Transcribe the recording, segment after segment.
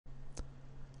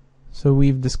So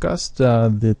we've discussed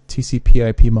the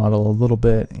TCP/IP model a little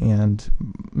bit and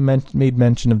made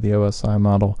mention of the OSI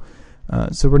model.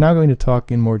 So we're now going to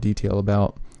talk in more detail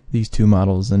about these two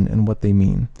models and what they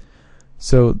mean.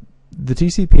 So the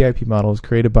TCP/IP model is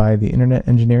created by the Internet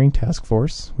Engineering Task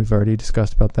Force. We've already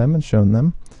discussed about them and shown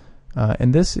them.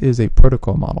 And this is a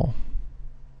protocol model.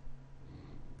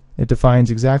 It defines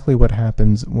exactly what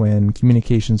happens when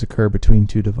communications occur between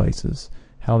two devices,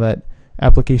 how that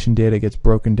application data gets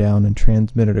broken down and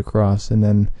transmitted across, and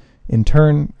then in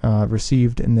turn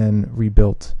received and then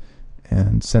rebuilt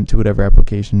and sent to whatever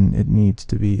application it needs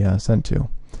to be sent to.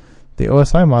 The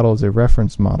OSI model is a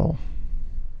reference model,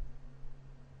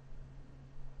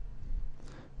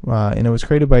 and it was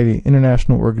created by the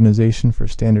International Organization for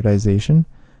Standardization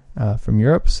from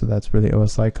Europe, so that's where the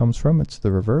OSI comes from. It's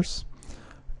the reverse,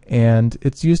 and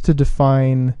it's used to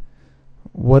define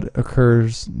what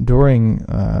occurs during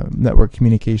network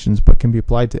communications, but can be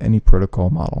applied to any protocol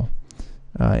model,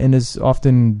 and is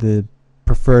often the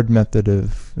preferred method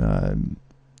of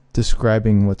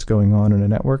describing what's going on in a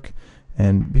network.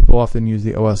 And people often use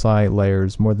the OSI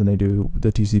layers more than they do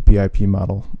the TCP/IP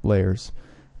model layers.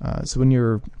 So when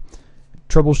you're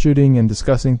troubleshooting and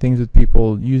discussing things with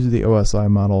people, use the OSI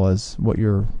model as what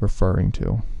you're referring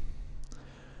to.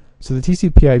 So the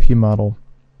TCP/IP model,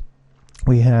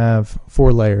 we have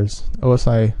 4 layers.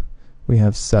 OSI, we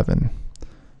have 7.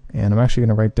 And I'm actually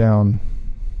going to write down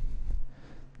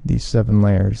these 7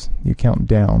 layers. You count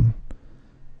down.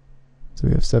 So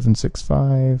we have 7, 6,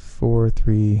 5, 4,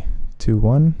 3, 2,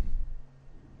 1.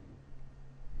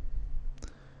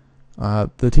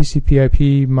 The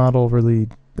TCP/IP model really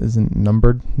isn't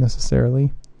numbered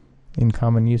necessarily in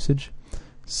common usage,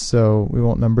 so we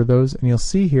won't number those. And you'll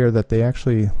see here that they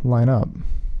actually line up.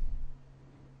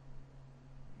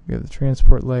 We have the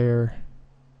transport layer,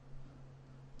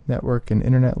 network and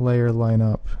internet layer line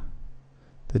up.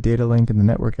 The data link and the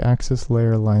network access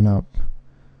layer line up.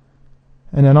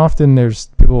 And then often there's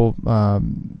people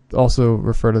also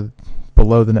refer to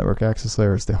below the network access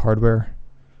layer as the hardware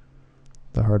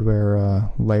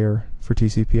layer for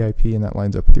TCP/IP, and that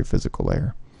lines up with your physical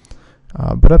layer.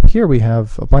 But up here we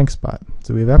have a blank spot.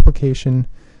 So we have application,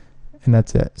 and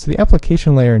that's it. So the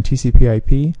application layer in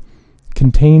TCP/IP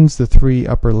contains the 3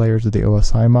 upper layers of the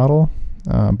OSI model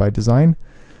by design,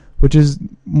 which is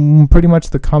pretty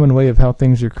much the common way of how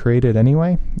things are created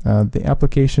anyway. The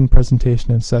application,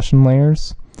 presentation, and session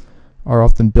layers are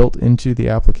often built into the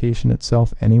application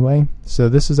itself anyway. So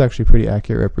this is actually a pretty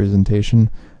accurate representation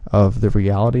of the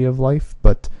reality of life,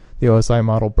 but the OSI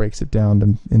model breaks it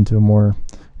down into a more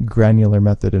granular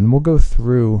method. And we'll go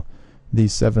through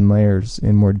these 7 layers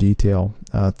in more detail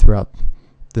throughout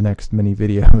the next many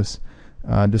videos,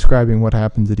 describing what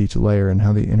happens at each layer and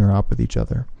how they interop with each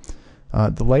other.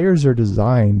 The layers are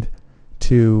designed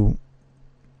to,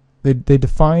 they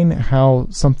define how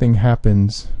something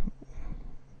happens,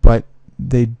 but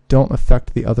they don't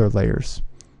affect the other layers,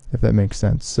 if that makes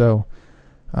sense. So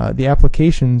the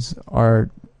applications are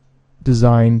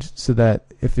designed so that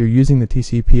if you're using the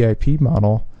TCP/IP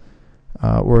model,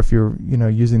 or if you're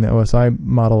using the OSI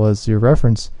model as your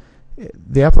reference,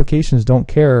 the applications don't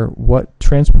care what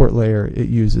transport layer it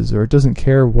uses, or it doesn't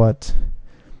care what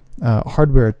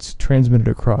hardware it's transmitted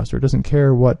across, or it doesn't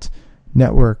care what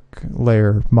network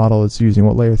layer model it's using,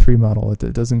 what layer 3 model.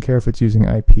 It doesn't care if it's using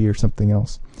IP or something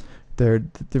else. The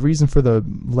reason for the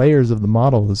layers of the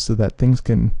model is so that things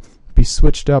can be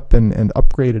switched up and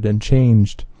upgraded and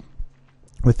changed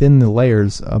within the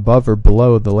layers above or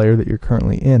below the layer that you're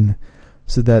currently in,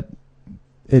 so that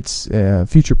it's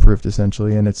future-proofed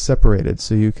essentially, and it's separated,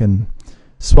 so you can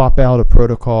swap out a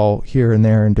protocol here and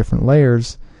there in different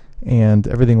layers and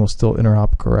everything will still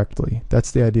interop correctly. That's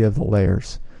the idea of the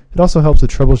layers. It also helps with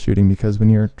troubleshooting, because when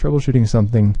you're troubleshooting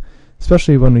something,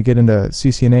 especially when we get into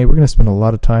CCNA, we're going to spend a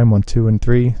lot of time on 2 and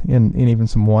 3 and even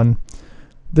some 1.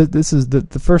 This is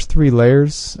the first 3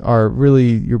 layers are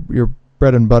really your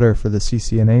bread and butter for the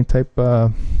CCNA type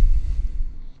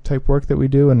work that we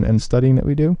do and studying that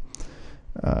we do.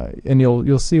 And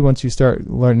you'll see once you start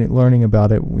learning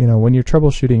about it, when you're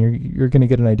troubleshooting, you're going to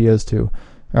get an idea as to,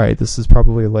 all right, this is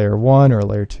probably a layer 1 or a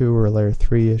layer 2 or a layer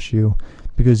 3 issue,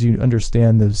 because you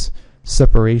understand those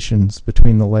separations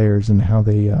between the layers and how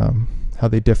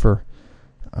they differ,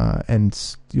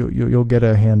 and you'll get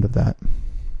a hand of that.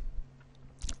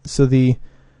 So the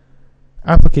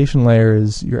application layer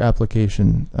is your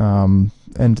application,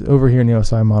 and over here in the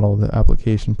OSI model, the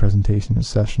application, presentation, and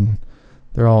session,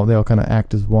 they all kind of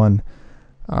act as one.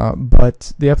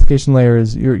 But the application layer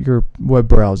is your web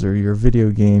browser, your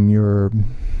video game, your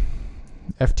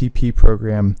FTP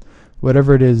program,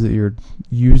 whatever it is that you're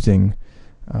using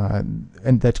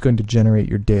and that's going to generate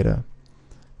your data.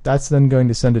 That's then going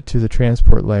to send it to the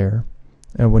transport layer,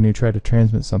 and when you try to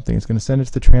transmit something, it's going to send it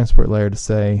to the transport layer to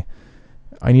say,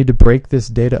 I need to break this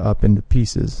data up into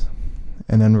pieces,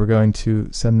 and then we're going to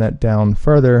send that down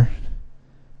further,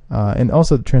 and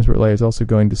also the transport layer is also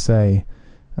going to say,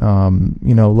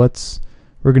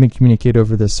 we're going to communicate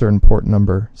over this certain port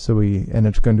number, and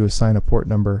it's going to assign a port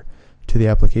number to the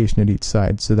application at each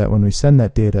side, so that when we send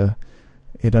that data,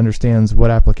 it understands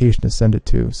what application to send it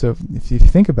to. So if you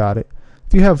think about it,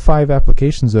 if you have 5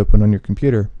 applications open on your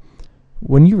computer,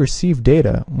 when you receive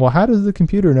data, well, how does the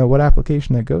computer know what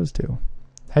application that goes to?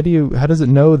 How does it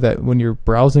know that when you're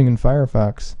browsing in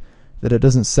Firefox that it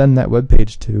doesn't send that web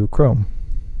page to Chrome?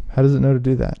 How does it know to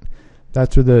do that?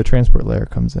 That's where the transport layer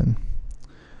comes in.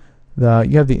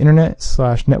 You have the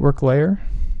internet/network layer.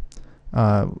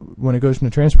 When it goes from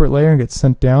the transport layer and gets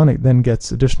sent down, it then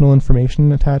gets additional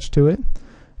information attached to it.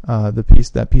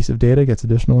 That piece of data gets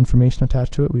additional information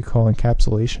attached to it we call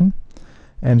encapsulation,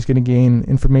 and it's going to gain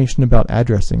information about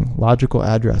addressing, logical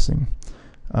addressing.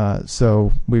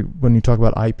 When you talk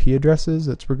about IP addresses,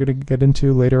 that's what we're going to get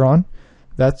into later on.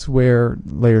 That's where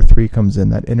layer 3 comes in,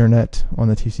 that internet on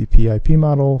the TCP IP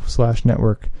model /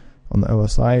 network on the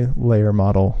OSI layer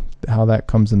model, how that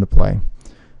comes into play.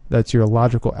 That's your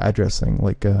logical addressing,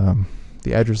 like the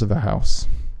address of a house.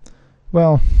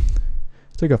 Well,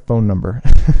 it's like a phone number.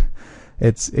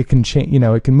 It can change,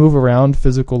 it can move around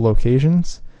physical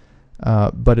locations,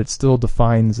 but it still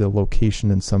defines a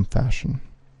location in some fashion.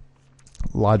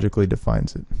 Logically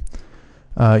defines it.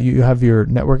 You have your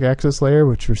network access layer,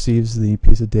 which receives the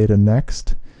piece of data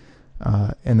next,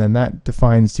 and then that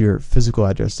defines your physical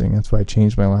addressing. That's why I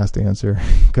changed my last answer,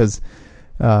 because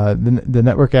the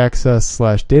network access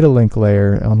 / data link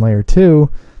layer on layer 2,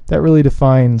 that really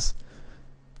defines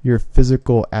your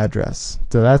physical address.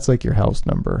 So that's like your house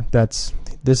number.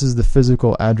 This is the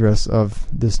physical address of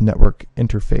this network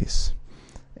interface,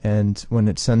 and when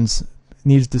it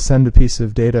needs to send a piece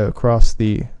of data across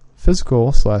the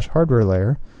physical / hardware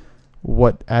layer,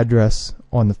 what address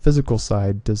on the physical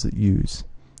side does it use?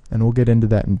 And we'll get into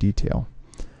that in detail.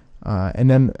 And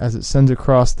then as it sends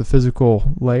across the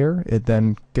physical layer, it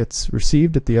then gets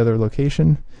received at the other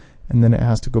location, and then it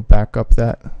has to go back up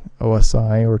that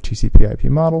OSI or TCP IP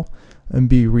model and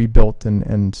be rebuilt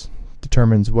and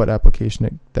determines what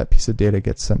application that piece of data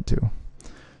gets sent to.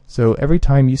 So every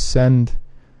time you send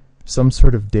some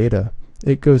sort of data,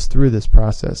 it goes through this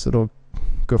process. It'll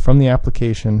go from the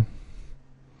application,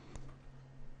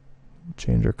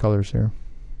 change our colors here.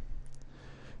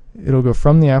 It'll go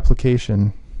from the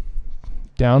application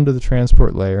down to the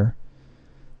transport layer,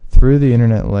 through the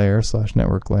internet layer /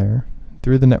 network layer,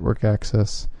 through the network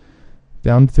access,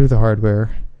 down through the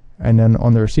hardware, and then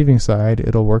on the receiving side,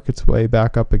 it'll work its way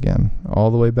back up again,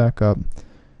 all the way back up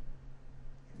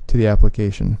to the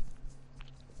application.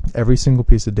 Every single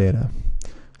piece of data.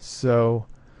 So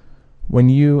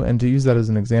and to use that as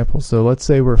an example, so let's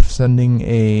say we're sending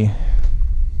a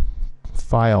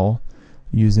file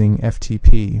using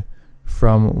FTP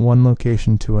from one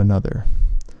location to another.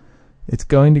 It's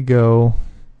going to go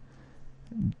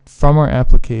from our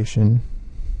application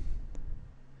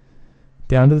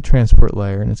down to the transport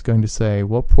layer, and it's going to say,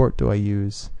 what port do I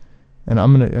use? And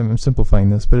I'm simplifying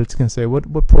this, but it's going to say,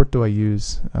 what port do I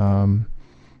use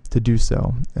to do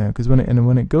so? Because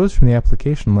when it goes from the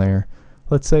application layer,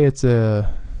 let's say it's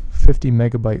a 50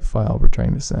 megabyte file we're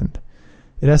trying to send.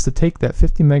 It has to take that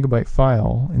 50 megabyte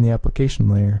file in the application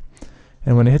layer,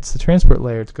 and when it hits the transport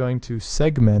layer, it's going to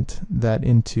segment that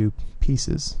into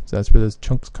pieces. So that's where those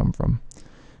chunks come from.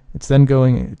 It's then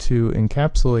going to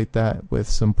encapsulate that with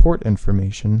some port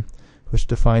information, which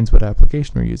defines what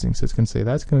application we're using. So it's going to say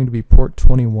that's going to be port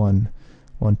 21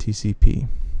 on TCP.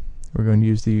 We're going to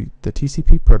use the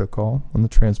TCP protocol on the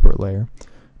transport layer,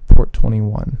 port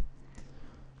 21.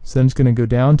 So then it's going to go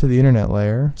down to the internet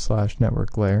layer /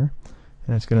 network layer,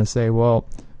 and it's going to say, well,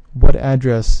 what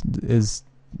address is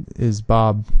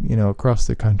Bob, across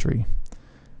the country?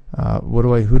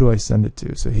 Who do I send it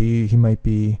to? So he might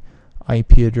be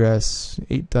IP address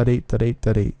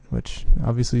 8.8.8.8, which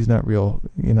obviously is not real,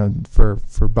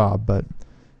 for Bob, but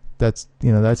that's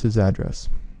his address.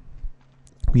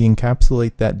 We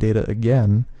encapsulate that data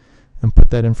again and put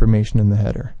that information in the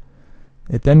header.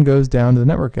 It then goes down to the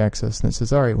network access, and it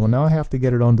says, all right, well, now I have to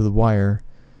get it onto the wire.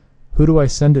 Who do I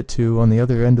send it to on the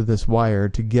other end of this wire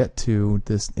to get to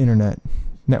this internet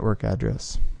network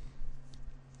address?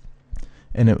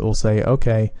 And it will say,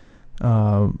 okay,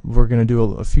 we're going to do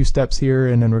a few steps here,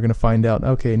 and then we're going to find out,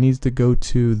 okay, it needs to go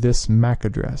to this MAC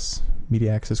address,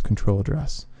 media access control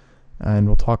address. And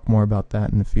we'll talk more about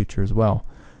that in the future as well.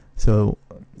 So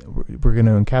we're going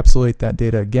to encapsulate that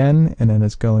data again, and then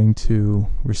it's going to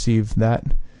receive that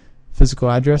physical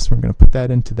address. We're going to put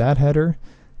that into that header.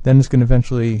 Then it's going to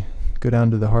eventually go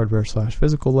down to the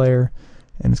hardware/physical layer,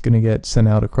 and it's going to get sent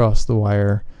out across the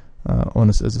wire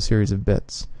as a series of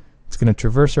bits. It's going to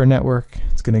traverse our network,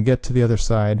 it's going to get to the other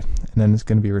side, and then it's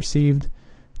going to be received.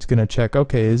 It's going to check,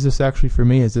 okay, is this actually for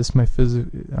me? Is this my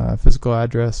physical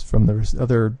address from the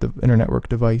other internetwork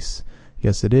device?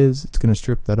 Yes, it is. It's going to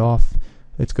strip that off.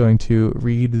 It's going to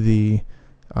read the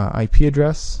IP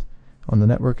address on the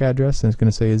network address, and it's going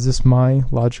to say, is this my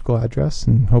logical address?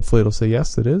 And hopefully it'll say,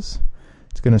 yes, it is.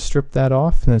 It's going to strip that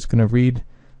off, and it's going to read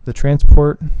the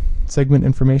transport segment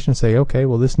information and say, okay,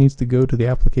 well, this needs to go to the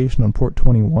application on port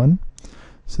 21.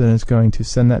 So then it's going to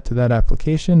send that to that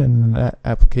application, and then that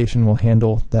application will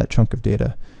handle that chunk of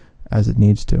data as it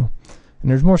needs to.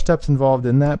 And there's more steps involved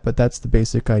in that, but that's the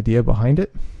basic idea behind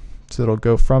it. So it'll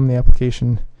go from the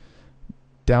application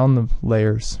down the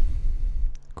layers,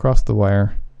 across the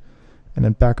wire, and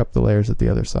then back up the layers at the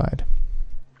other side.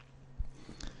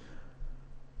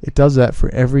 It does that for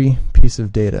every piece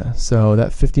of data. So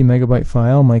that 50 megabyte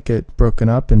file might get broken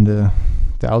up into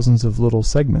thousands of little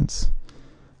segments,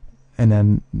 and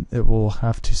then it will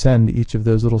have to send each of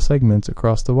those little segments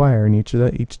across the wire, and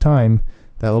each time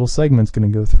that little segment's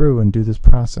going to go through and do this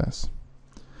process.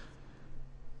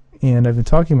 And I've been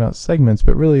talking about segments,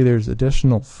 but really there's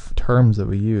additional terms that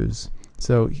we use.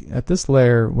 So at this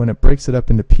layer, when it breaks it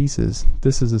up into pieces,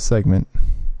 this is a segment.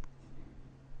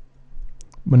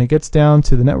 When it gets down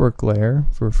to the network layer,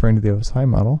 for referring to the OSI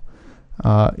model,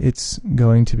 it's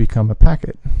going to become a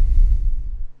packet.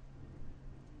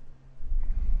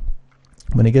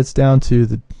 When it gets down to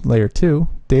the layer 2,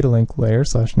 data link layer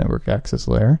 / network access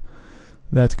layer,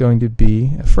 that's going to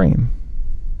be a frame.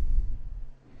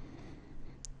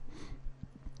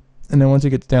 And then once it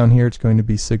gets down here, it's going to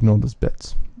be signaled as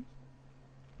bits.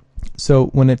 So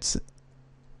when it's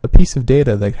a piece of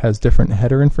data that has different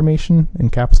header information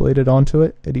encapsulated onto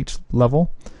it at each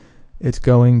level, it's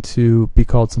going to be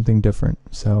called something different.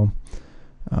 So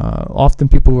often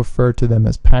people refer to them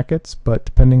as packets, but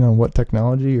depending on what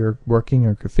technology you're working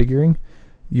or configuring,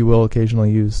 you will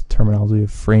occasionally use terminology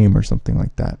of frame or something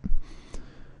like that.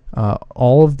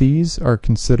 All of these are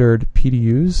considered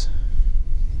PDUs,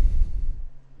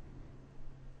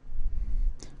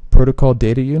 protocol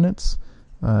data units.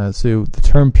 So the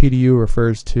term PDU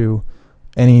refers to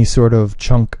any sort of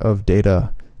chunk of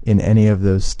data in any of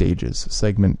those stages,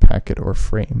 segment, packet, or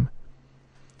frame.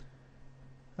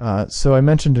 So I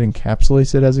mentioned it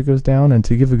encapsulates it as it goes down, and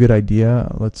to give a good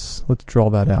idea, let's draw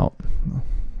that out.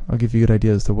 I'll give you a good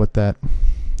idea as to what that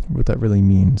really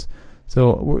means.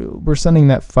 So we're sending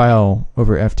that file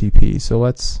over FTP. So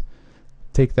let's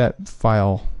take that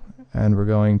file and we're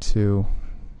going to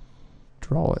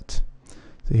draw it.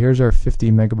 So here's our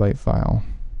 50 megabyte file.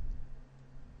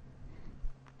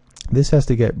 This has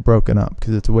to get broken up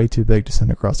because it's way too big to send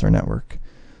across our network.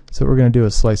 So what we're going to do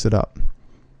is slice it up.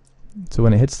 So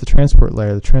when it hits the transport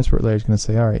layer is going to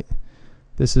say, all right,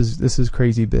 this is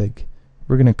crazy big.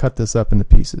 We're going to cut this up into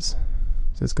pieces.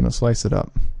 So it's going to slice it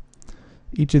up.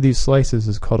 Each of these slices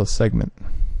is called a segment.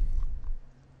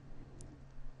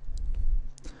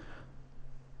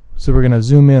 So we're going to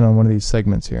zoom in on one of these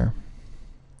segments here.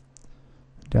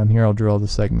 Down here I'll draw the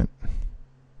segment.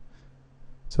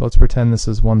 So let's pretend this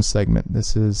is one segment.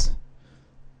 This is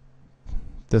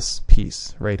this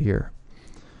piece right here.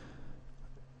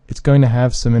 It's going to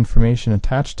have some information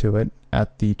attached to it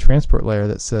at the transport layer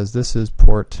that says this is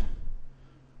port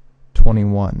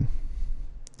 21.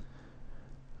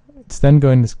 It's then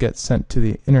going to get sent to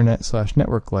the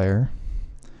internet/network layer,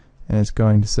 and it's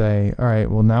going to say, alright,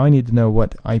 well now I need to know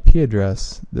what IP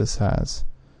address this has.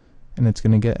 And it's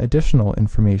going to get additional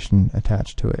information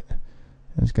attached to it.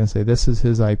 And it's going to say this is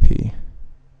his IP.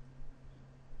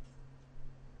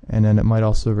 And then it might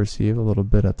also receive a little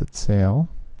bit at the tail.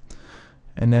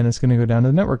 And then it's going to go down to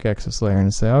the network access layer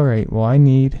and say, alright, well I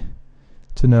need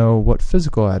to know what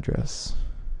physical address.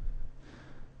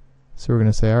 So we're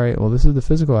going to say, alright, well this is the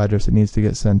physical address it needs to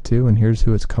get sent to, and here's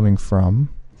who it's coming from.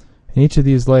 And each of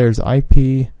these layers,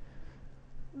 IP,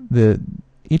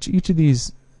 each of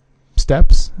these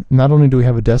steps, not only do we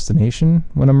have a destination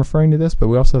when I'm referring to this, but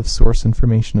we also have source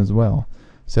information as well.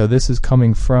 So this is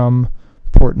coming from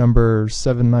port number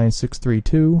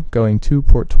 79632 going to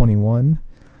port 21,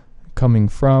 coming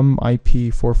from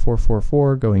IP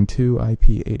 4444 going to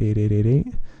IP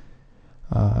 88888,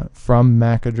 from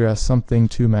MAC address something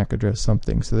to MAC address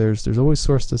something. So there's always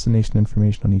source destination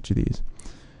information on each of these.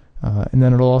 And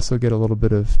then it'll also get a little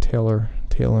bit of tail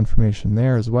information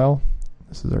there as well.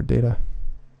 This is our data.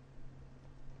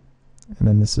 and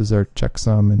then this is our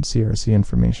checksum and CRC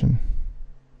information.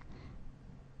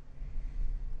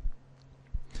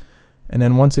 And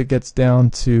then once it gets down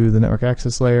to the network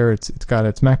access layer, it's got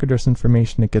its MAC address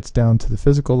information, it gets down to the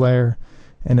physical layer,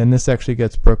 and then this actually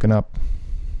gets broken up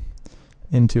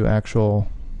into actual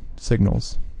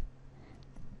signals.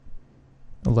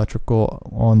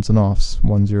 Electrical ons and offs,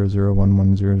 100,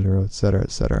 1100, etc.,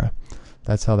 etc.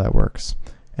 That's how that works.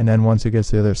 And then once it gets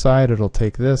to the other side, it'll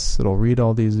take this, it'll read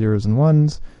all these zeros and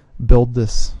ones, build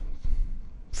this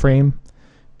frame,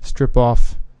 strip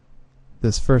off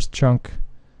this first chunk,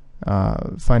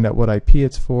 find out what IP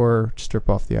it's for, strip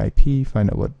off the IP, find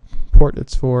out what port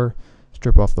it's for,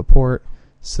 strip off the port,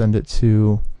 send it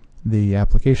to the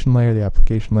application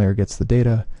layer gets the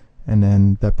data, and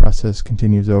then that process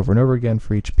continues over and over again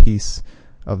for each piece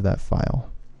of that file.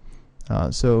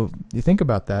 So you think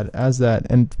about that as that,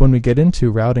 and when we get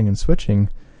into routing and switching,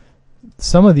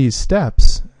 some of these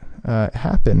steps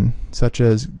happen, such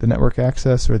as the network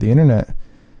access or the internet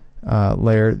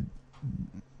layer,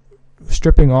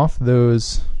 stripping off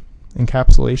those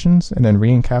encapsulations and then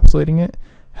re-encapsulating it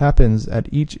happens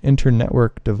at each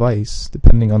inter-network device,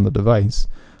 depending on the device,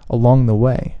 along the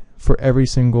way for every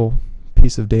single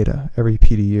piece of data, every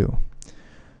PDU.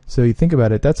 So you think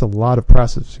about it, that's a lot of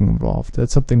processing involved.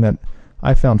 That's something that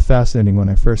I found fascinating when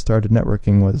I first started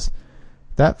networking, was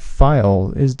that file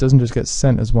doesn't just get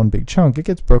sent as one big chunk, it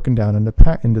gets broken down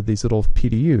into these little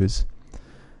PDUs.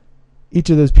 Each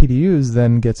of those PDUs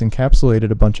then gets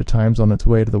encapsulated a bunch of times on its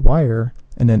way to the wire,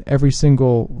 and then every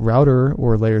single router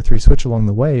or layer 3 switch along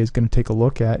the way is going to take a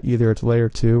look at either its layer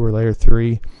 2 or layer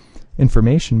 3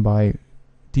 information by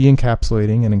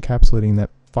de-encapsulating and encapsulating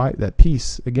that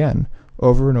piece again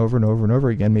over and over and over and over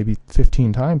again, maybe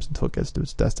 15 times until it gets to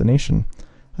its destination.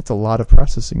 That's a lot of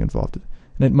processing involved.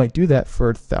 And it might do that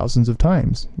for thousands of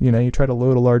times. You know, you try to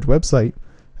load a large website,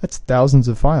 that's thousands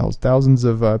of files, thousands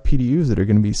of PDUs that are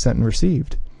going to be sent and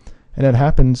received. And it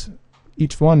happens,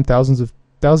 each one, thousands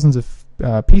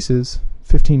of pieces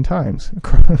 15 times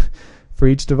for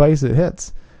each device it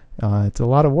hits. It's a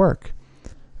lot of work.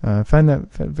 I find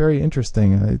that very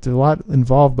interesting. It's a lot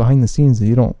involved behind the scenes that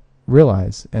you don't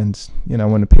realize. And you know,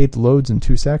 when a page loads in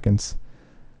 2 seconds,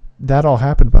 that all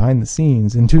happened behind the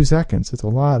scenes in 2 seconds. It's a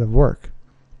lot of work.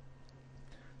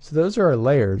 So those are our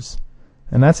layers,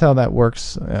 and that's how that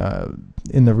works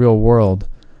in the real world.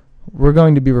 We're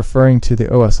going to be referring to the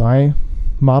OSI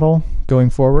model going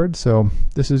forward. So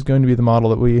this is going to be the model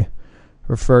that we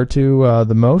refer to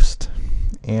the most,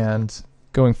 and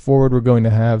going forward we're going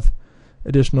to have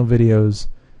additional videos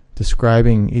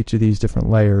describing each of these different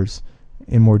layers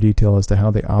in more detail as to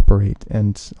how they operate,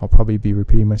 and I'll probably be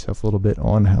repeating myself a little bit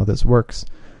on how this works,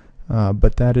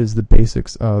 but that is the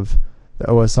basics of the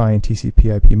OSI and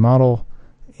TCP IP model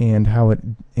and how it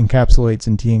encapsulates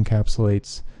and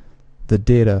de-encapsulates the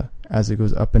data as it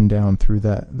goes up and down through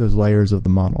those layers of the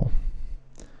model.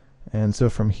 And so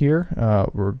from here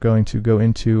we're going to go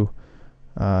into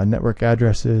network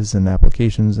addresses and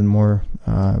applications in more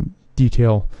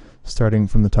detail, starting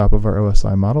from the top of our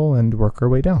OSI model and work our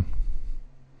way down.